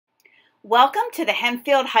Welcome to the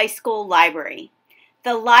Hempfield High School Library.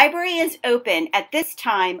 The library is open at this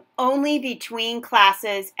time only between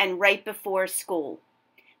classes and right before school.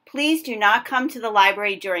 Please do not come to the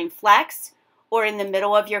library during flex or in the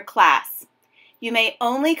middle of your class. You may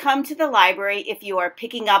only come to the library if you are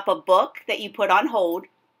picking up a book that you put on hold,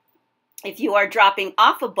 if you are dropping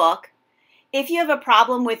off a book, if you have a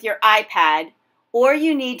problem with your iPad, or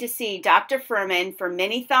you need to see Dr. Furman for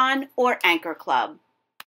Minithon or Anchor Club.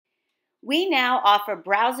 We now offer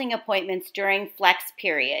browsing appointments during flex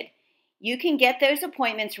period. You can get those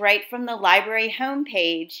appointments right from the library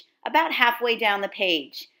homepage about halfway down the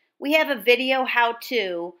page. We have a video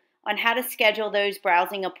how-to on how to schedule those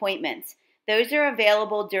browsing appointments. Those are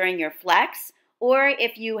available during your flex, or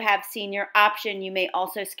if you have senior option, you may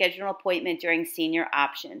also schedule an appointment during senior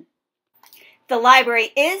option. The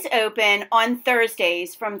library is open on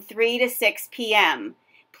Thursdays from 3 to 6 p.m.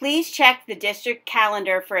 Please check the district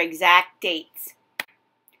calendar for exact dates.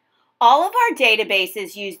 All of our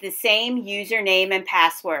databases use the same username and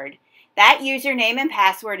password. That username and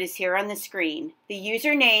password is here on the screen. The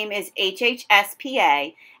username is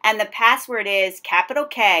HHSPA and the password is capital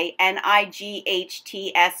K NIGHTS1.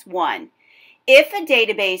 If a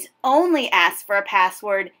database only asks for a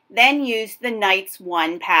password, then use the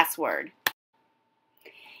Knights1 password.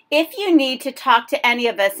 If you need to talk to any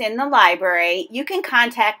of us in the library, you can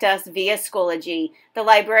contact us via Schoology, the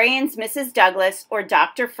librarians Mrs. Douglas or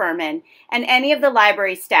Dr. Furman, and any of the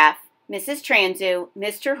library staff, Mrs. Tranzu,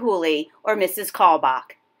 Mr. Hooley, or Mrs.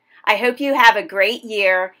 Kalbach. I hope you have a great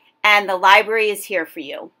year, and the library is here for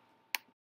you.